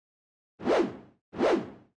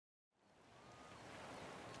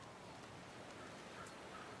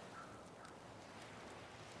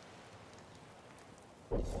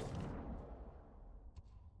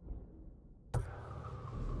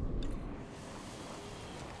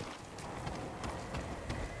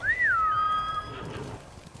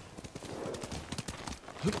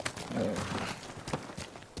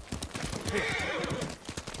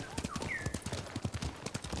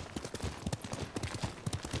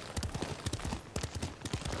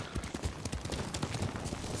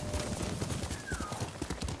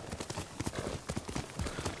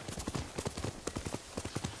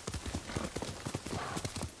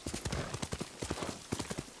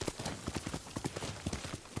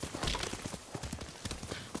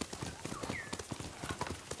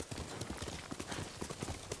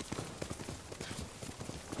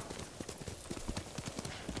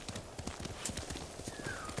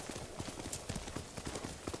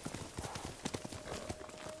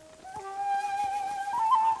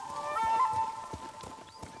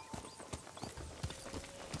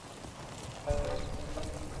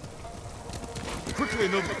Quickly,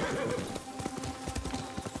 Nobu!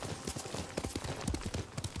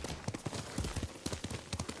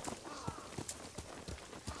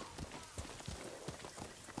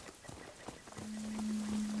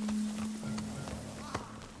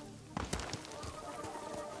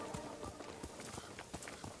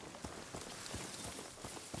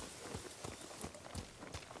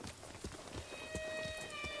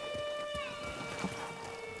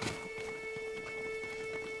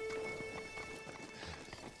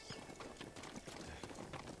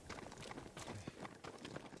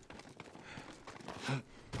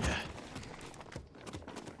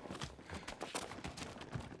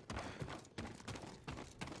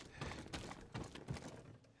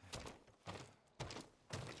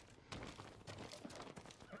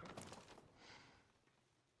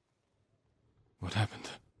 What happened?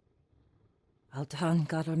 Altan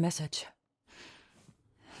got our message.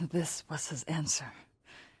 This was his answer.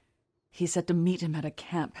 He said to meet him at a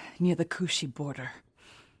camp near the Kushi border.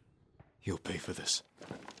 He'll pay for this.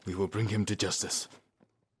 We will bring him to justice.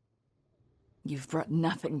 You've brought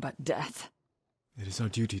nothing but death. It is our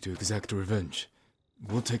duty to exact revenge.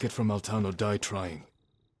 We'll take it from Altan or die trying.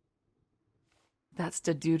 That's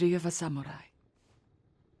the duty of a samurai.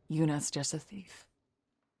 Yuna's just a thief.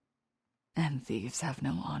 And thieves have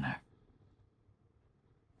no honor.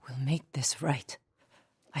 We'll make this right.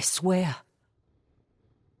 I swear.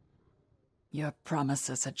 Your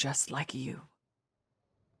promises are just like you.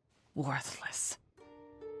 Worthless.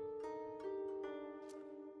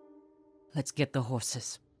 Let's get the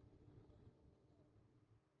horses.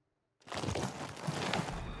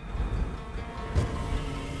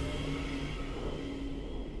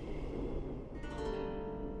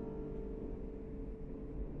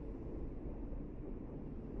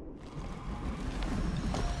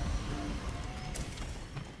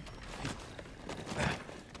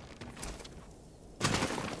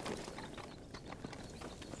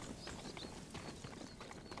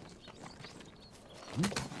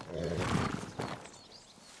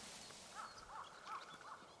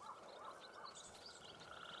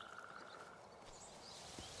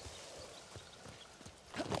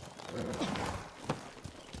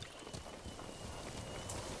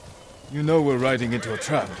 You know we're riding into a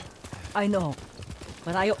trap. I know,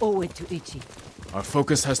 but I owe it to Ichi. Our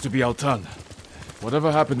focus has to be Altan.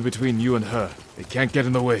 Whatever happened between you and her, it can't get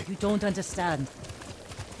in the way. You don't understand.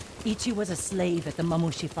 Ichi was a slave at the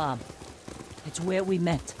Mamushi farm. It's where we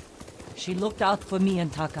met. She looked out for me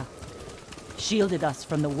and Taka. Shielded us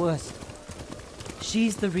from the worst.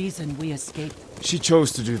 She's the reason we escaped. She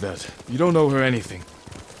chose to do that. You don't owe her anything.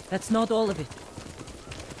 That's not all of it.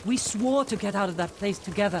 We swore to get out of that place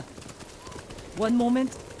together. One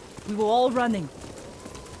moment, we were all running.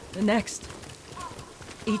 The next,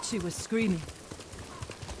 Ichi was screaming.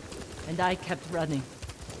 And I kept running.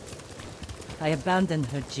 I abandoned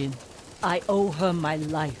her, Jin. I owe her my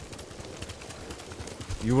life.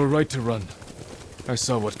 You were right to run. I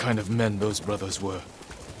saw what kind of men those brothers were.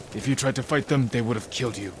 If you tried to fight them, they would have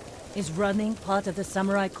killed you. Is running part of the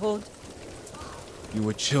samurai code? You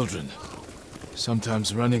were children.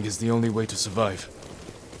 Sometimes running is the only way to survive.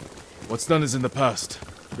 What's done is in the past.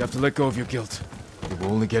 You have to let go of your guilt. It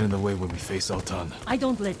will only get in the way when we face Altan. I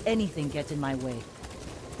don't let anything get in my way.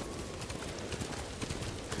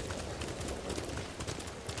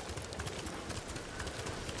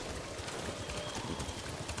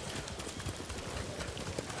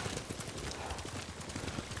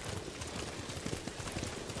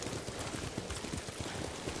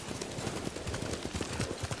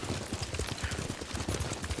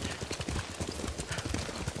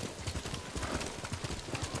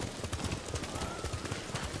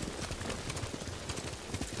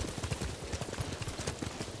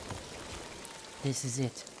 this is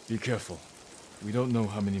it. Be careful. We don't know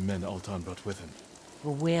how many men Altan brought with him.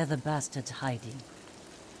 Or where the bastard's hiding.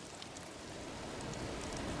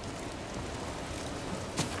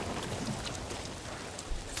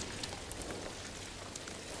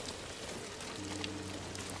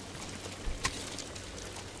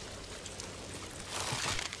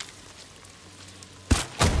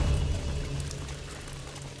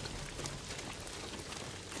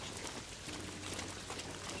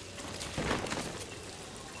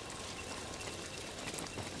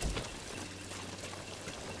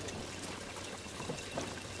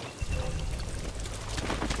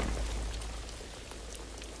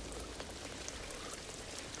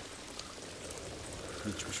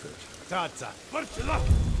 Tata, marcela!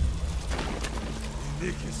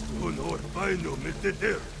 Nikis honor baino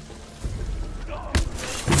miteder.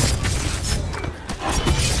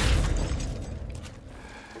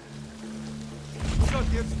 Schau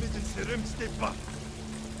jetzt mit den Serem-Stepa.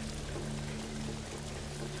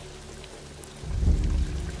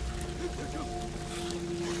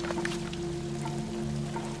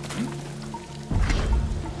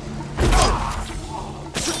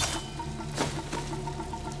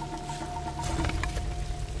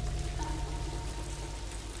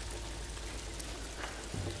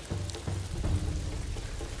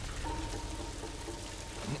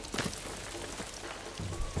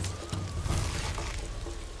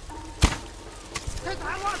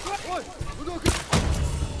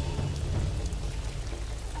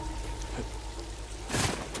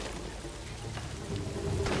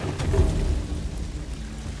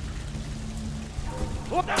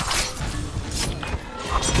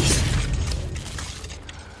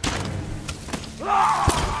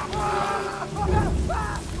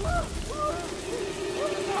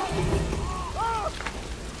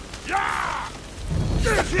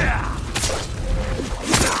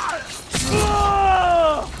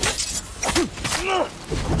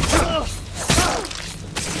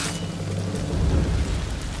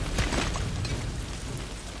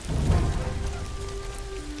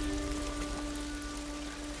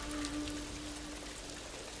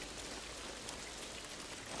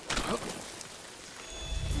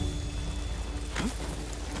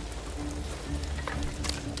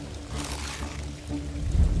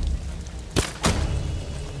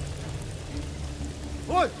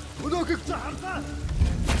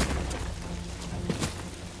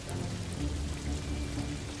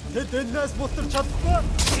 Тэднээс бутарч чадахгүй.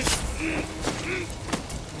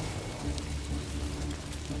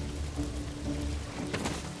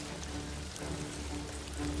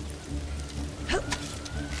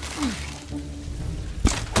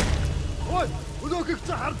 Ой, өнөөхийг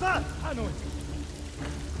чи харлаа. Хаана вэ?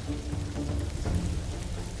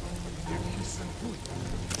 Хийсэн хүү.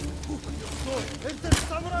 Хүү. Энтер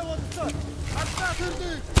самурай болцоо. Харлаа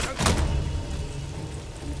төрдөө.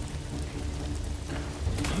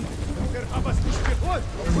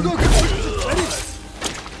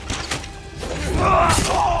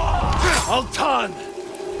 Altan!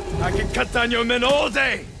 I can cut down your men all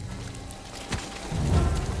day!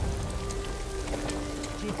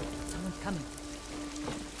 Jesus, someone's coming.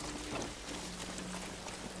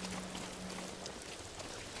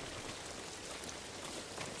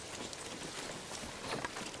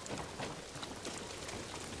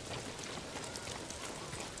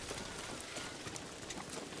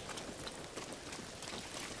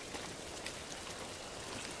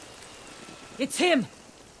 It's him!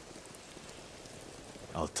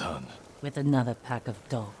 Altan. With another pack of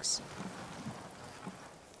dogs.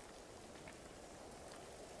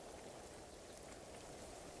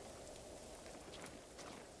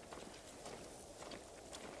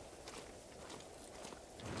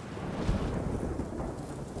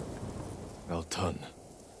 Altan.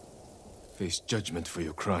 Face judgment for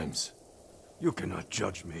your crimes. You cannot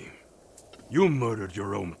judge me. You murdered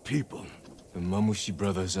your own people. The Mamushi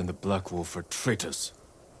brothers and the Black Wolf are traitors.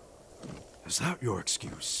 Is that your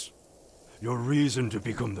excuse? Your reason to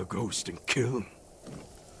become the ghost and kill?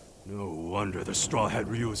 No wonder the Straw-Hat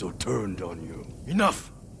Ryuzo turned on you.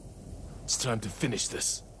 Enough! It's time to finish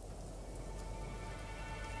this.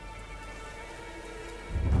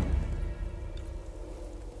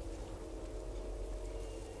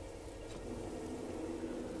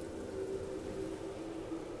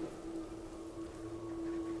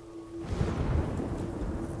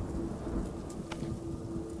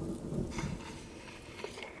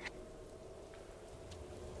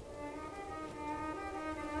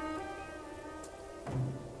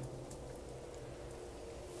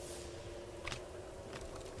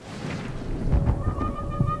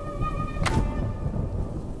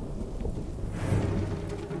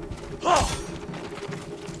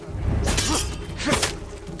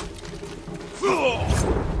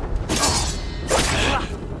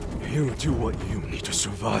 You do what you need to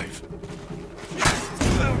survive.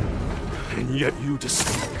 And yet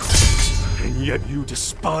you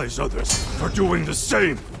despise others for doing the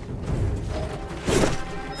same.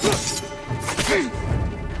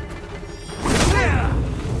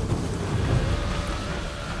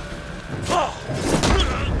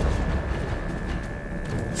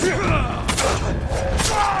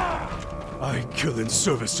 I kill in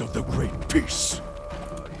service of the Great Peace.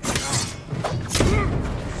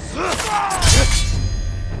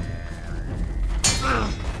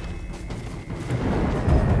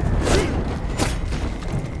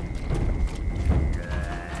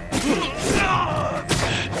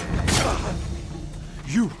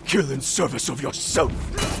 You kill in service of yourself.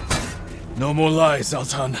 No more lies,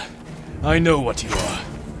 Altan. I know what you are.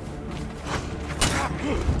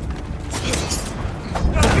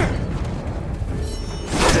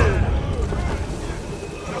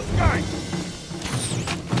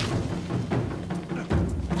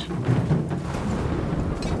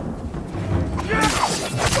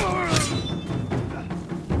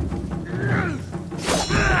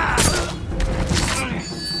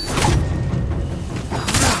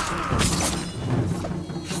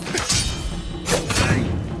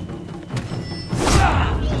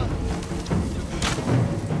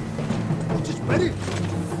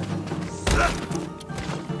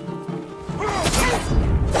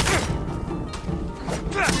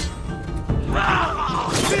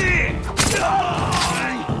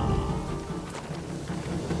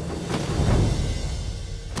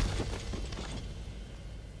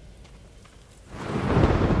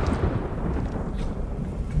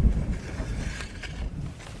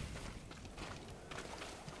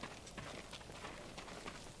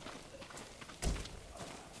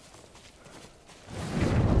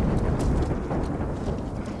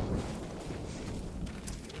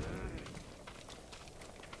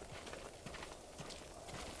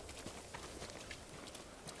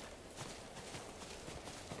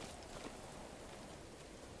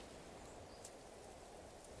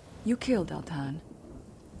 You killed Altan.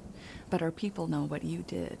 But our people know what you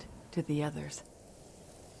did to the others.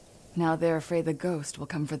 Now they're afraid the ghost will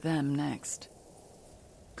come for them next.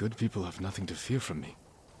 Good people have nothing to fear from me.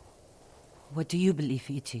 What do you believe,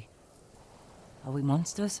 Ichi? Are we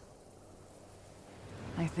monsters?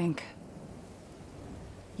 I think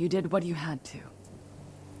you did what you had to.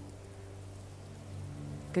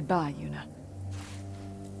 Goodbye, Yuna.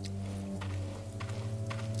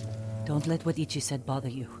 Don't let what Ichi said bother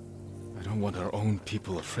you. I don't want our own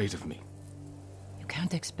people afraid of me. You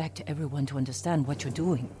can't expect everyone to understand what you're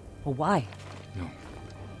doing, or why. No.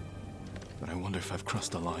 But I wonder if I've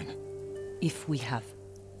crossed the line. If we have,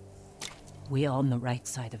 we are on the right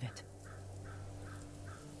side of it.